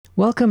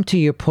Welcome to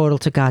your Portal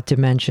to God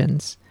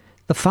Dimensions.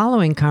 The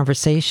following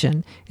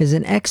conversation is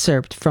an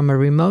excerpt from a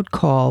remote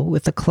call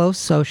with a close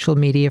social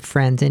media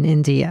friend in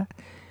India.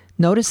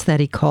 Notice that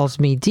he calls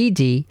me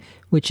Didi,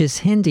 which is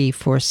Hindi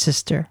for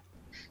sister.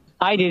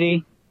 Hi,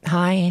 Didi.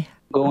 Hi.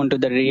 Go on to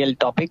the real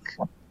topic.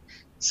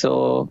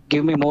 So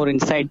give me more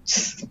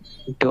insights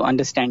to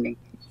understanding.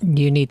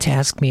 You need to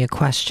ask me a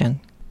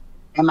question.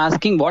 I'm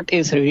asking, what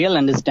is real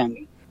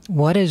understanding?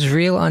 What is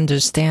real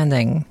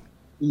understanding?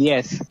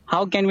 Yes.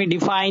 How can we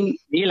define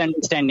real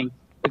understanding?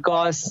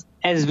 Because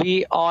as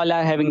we all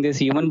are having this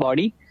human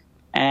body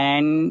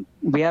and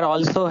we are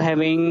also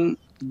having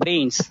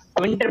brains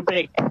to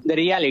interpret the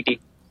reality.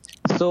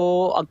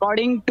 So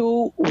according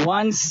to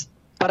one's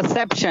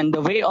perception, the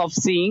way of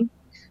seeing,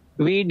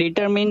 we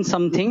determine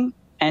something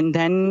and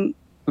then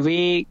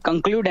we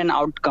conclude an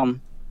outcome.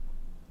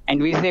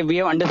 And we say we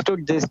have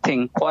understood this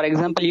thing. For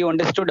example, you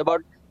understood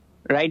about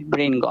right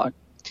brain God.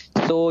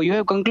 So you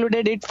have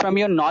concluded it from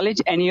your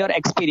knowledge and your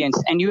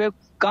experience, and you have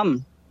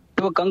come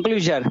to a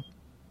conclusion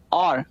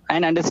or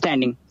an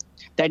understanding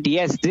that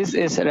yes, this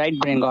is right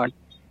brain God.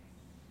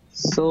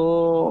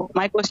 So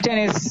my question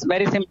is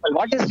very simple.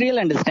 What is real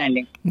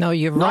understanding? No,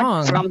 you're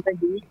Not wrong.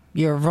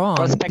 You're wrong.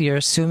 perspective. You're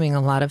assuming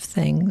a lot of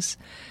things.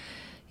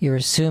 You're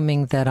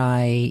assuming that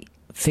I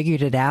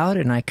figured it out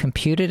and I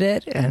computed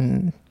it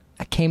and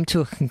I came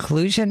to a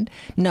conclusion.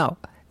 No,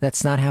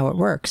 that's not how it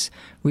works.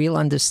 Real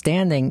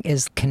understanding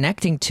is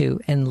connecting to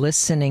and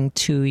listening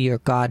to your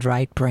God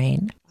right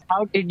brain.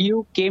 How did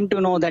you came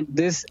to know that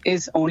this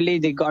is only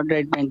the God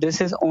right brain? This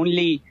is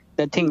only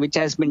the thing which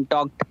has been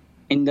talked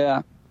in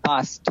the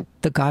past.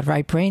 The God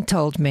right brain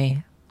told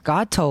me.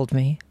 God told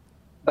me.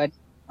 But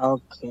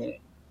okay.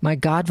 My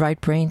God right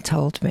brain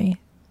told me.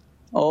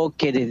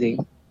 Okay, Didi.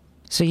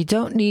 So you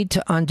don't need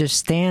to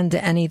understand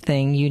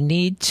anything. You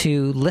need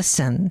to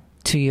listen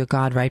to your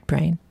God right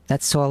brain.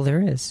 That's all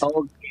there is.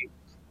 Okay.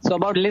 So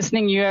about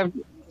listening, you have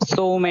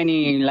so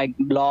many like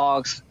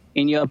blogs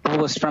in your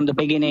post from the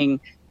beginning,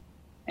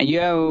 and you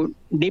have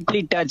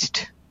deeply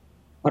touched,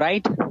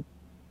 right?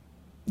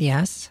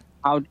 Yes.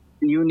 How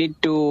you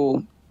need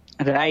to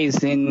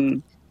rise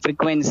in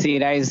frequency,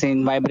 rise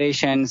in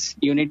vibrations.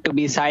 You need to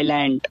be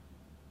silent.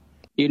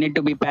 You need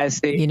to be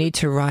passive. You need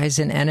to rise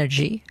in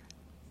energy.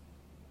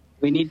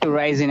 We need to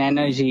rise in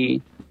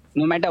energy.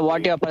 No matter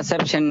what your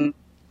perception,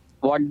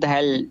 what the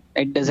hell,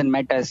 it doesn't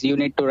matter. You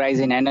need to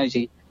rise in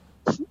energy.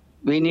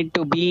 We need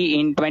to be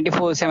in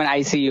 24/7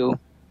 ICU.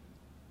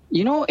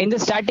 You know, in the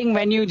starting,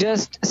 when you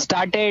just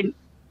started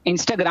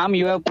Instagram,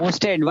 you have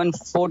posted one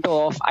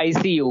photo of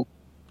ICU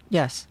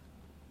Yes.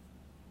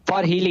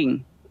 for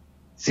healing.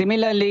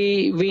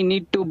 Similarly, we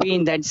need to be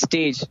in that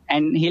stage.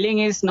 And healing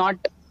is not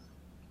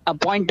a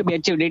point to be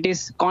achieved. It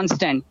is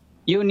constant.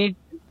 You need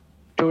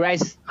to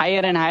rise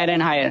higher and higher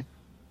and higher.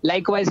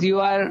 Likewise,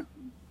 you are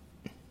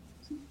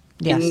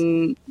Yes.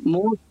 in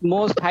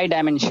most high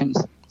dimensions.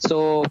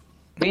 So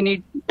we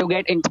need to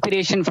get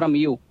inspiration from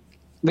you.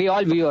 We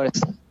all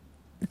viewers.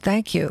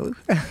 Thank you.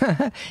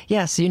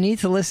 Yes, you need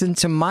to listen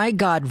to my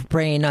God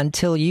brain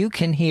until you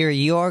can hear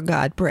your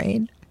God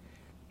brain.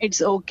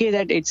 It's okay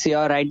that it's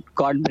your right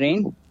God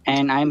brain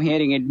and I'm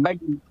hearing it. But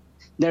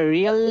the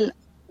real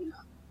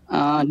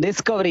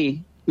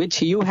discovery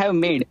which you have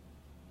made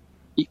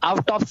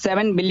out of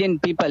 7 billion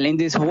people in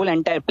this whole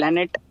entire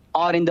planet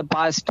or in the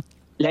past,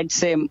 let's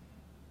say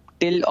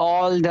till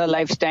all the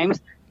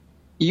lifetimes,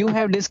 you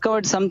have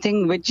discovered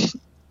something which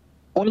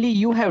only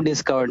you have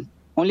discovered.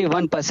 Only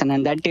one person,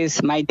 and that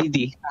is my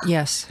Didi.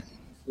 Yes.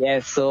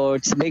 Yes, so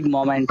it's a big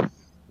moment.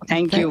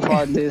 Thank you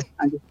for this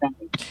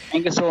understanding.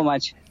 Thank you so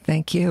much.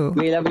 Thank you.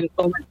 We love you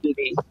so much,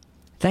 Didi.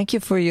 Thank you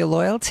for your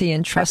loyalty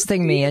and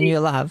trusting me and your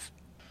love.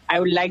 I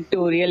would like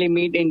to really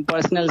meet in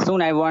personal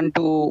soon. I want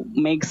to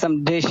make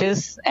some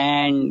dishes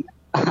and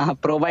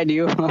provide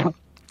you.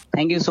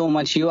 Thank you so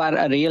much. You are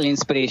a real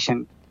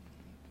inspiration.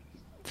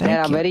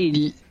 There are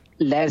very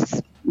less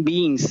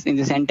beings in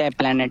this entire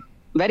planet.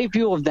 Very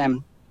few of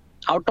them.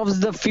 Out of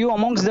the few,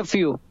 amongst the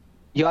few,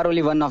 you are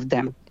only one of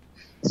them.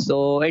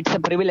 So it's a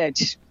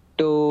privilege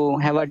to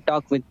have a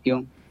talk with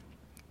you.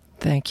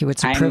 Thank you.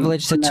 It's a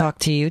privilege to talk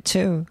to you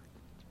too.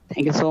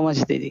 Thank you so much,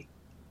 Didi.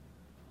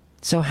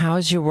 So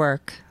how's your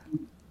work?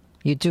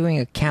 You're doing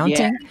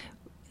accounting,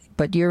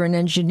 but you're an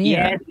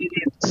engineer.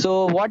 Yes.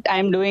 So what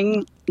I'm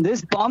doing,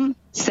 this firm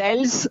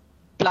sells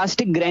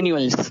plastic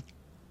granules.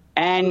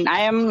 And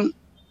I am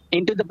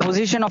into the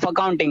position of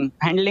accounting,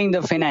 handling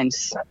the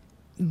finance.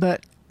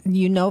 But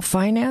you know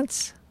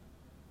finance?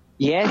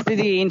 Yes,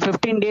 Didi. In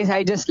 15 days,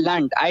 I just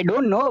learned. I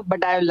don't know,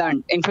 but I have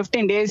learned. In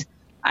 15 days,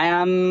 I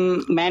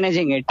am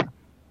managing it.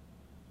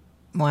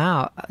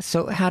 Wow.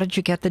 So how did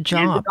you get the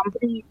job?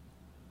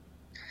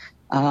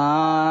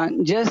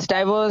 Just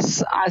I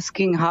was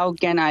asking how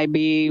can I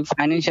be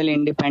financially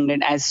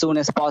independent as soon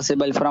as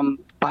possible from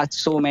past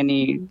so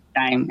many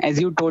time, as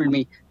you told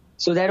me.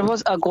 So there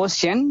was a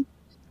question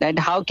that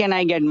how can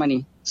I get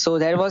money? So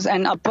there was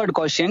an upward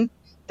question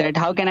that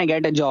how can I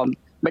get a job?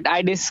 But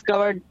I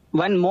discovered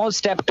one more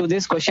step to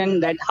this question,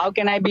 that how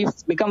can I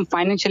become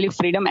financially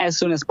freedom as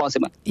soon as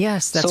possible.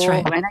 Yes, that's So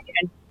right.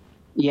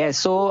 yes,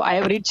 so I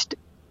have reached,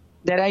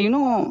 there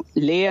are,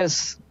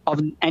 layers of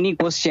any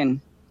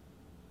question,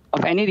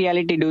 of any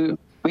reality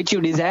which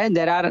you desire.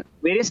 There are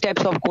various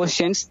types of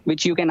questions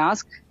which you can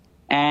ask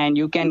and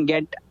you can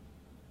get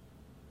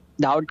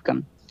the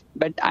outcome.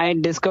 But I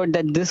discovered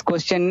that this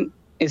question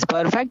is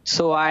perfect.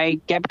 So I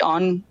kept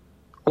on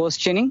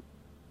questioning,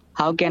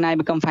 how can I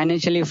become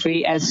financially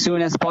free as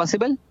soon as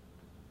possible?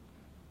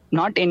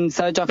 Not in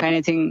search of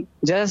anything.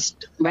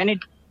 Just when it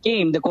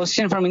came, the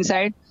question from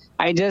inside,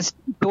 I just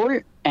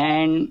told,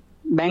 and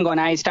bang on,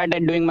 I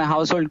started doing my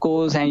household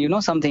chores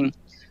and something.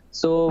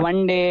 So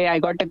one day I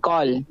got a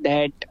call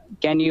that,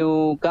 can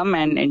you come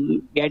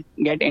and get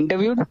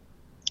interviewed?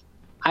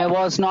 I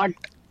was not,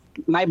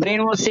 my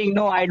brain was saying,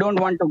 no, I don't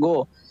want to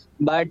go.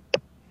 But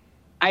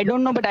I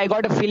don't know, but I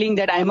got a feeling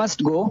that I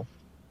must go.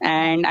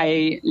 And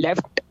I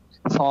left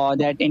for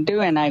that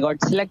interview and I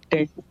got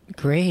selected.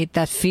 Great.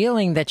 That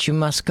feeling that you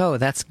must go,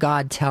 that's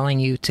God telling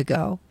you to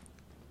go.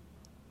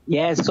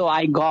 Yes, so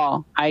I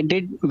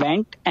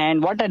went,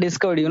 and what I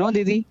discovered,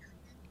 Didi,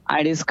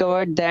 I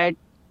discovered that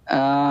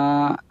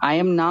I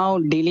am now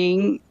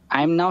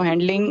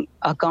handling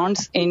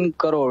accounts in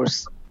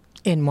crores.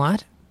 In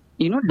what?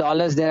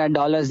 Dollars, there are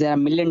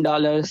 $1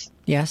 million.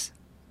 Yes.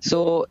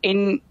 So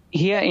in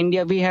here,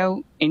 India, we have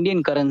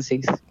Indian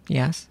currencies.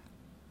 Yes.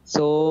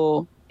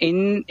 So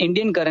in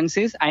Indian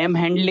currencies, I am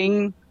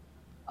handling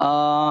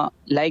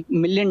like $1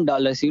 million,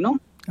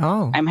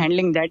 Oh. I'm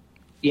handling that.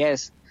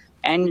 Yes.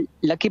 And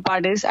lucky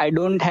part is I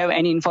don't have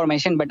any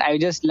information, but I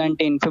just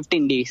learned in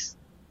 15 days.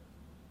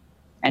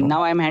 And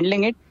now I'm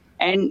handling it.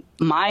 And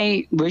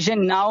my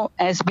vision now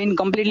has been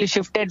completely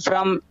shifted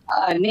from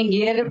earning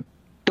here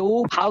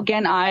to how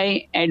can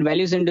I add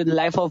values into the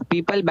life of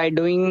people by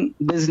doing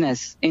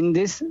business in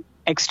this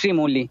extreme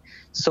only.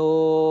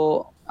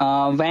 So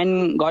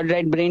when God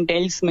Right Brain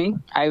tells me,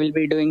 I will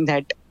be doing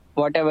that,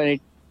 whatever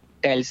it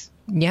tells.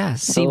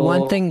 Yes. See,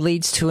 one thing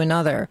leads to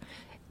another.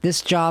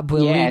 This job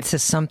will lead to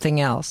something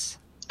else.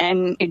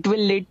 And it will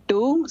lead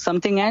to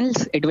something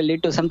else. It will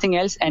lead to something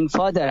else. And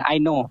further, I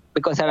know,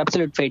 because I have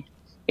absolute faith,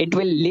 it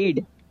will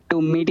lead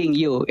to meeting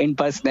you in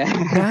person.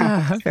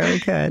 Very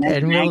good.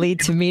 And will lead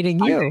to meeting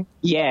you.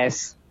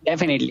 Yes,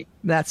 definitely.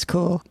 That's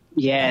cool.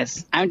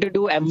 Yes. I want to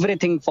do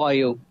everything for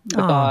you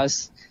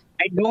because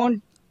I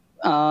don't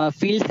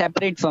feel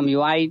separate from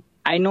you. I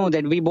know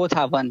that we both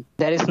are one.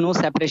 There is no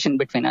separation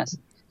between us.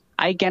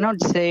 I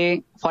cannot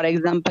say, for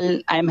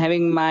example, I'm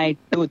having my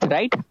tooth,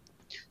 right?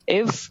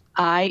 If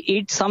I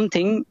eat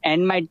something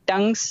and my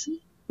tongue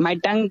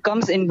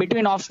comes in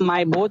between of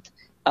my both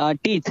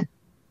teeth,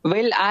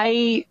 will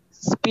I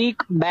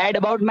speak bad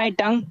about my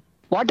tongue?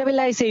 What will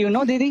I say,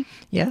 Didi?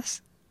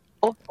 Yes.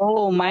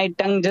 Oh, my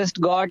tongue just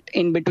got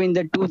in between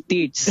the two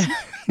teeth.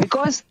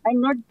 Because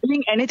I'm not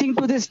doing anything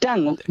to this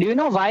tongue. Do you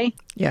know why?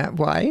 Yeah,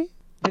 why?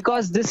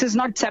 Because this is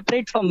not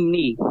separate from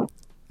me.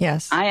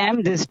 Yes. I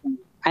am this.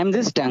 I'm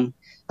this tongue.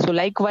 So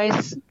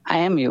likewise, I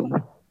am you.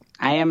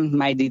 I am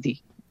my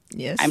Didi.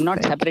 Yes. I'm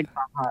not separate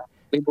from her.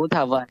 We both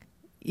are one.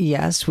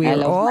 Yes, we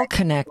are all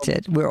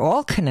connected. We're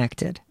all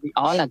connected. We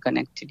all are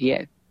connected,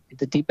 yeah, at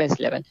the deepest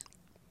level.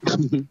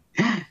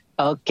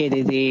 Okay,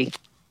 Didi.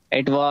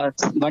 It was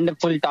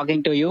wonderful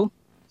talking to you.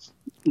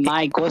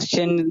 My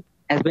question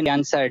has been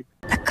answered.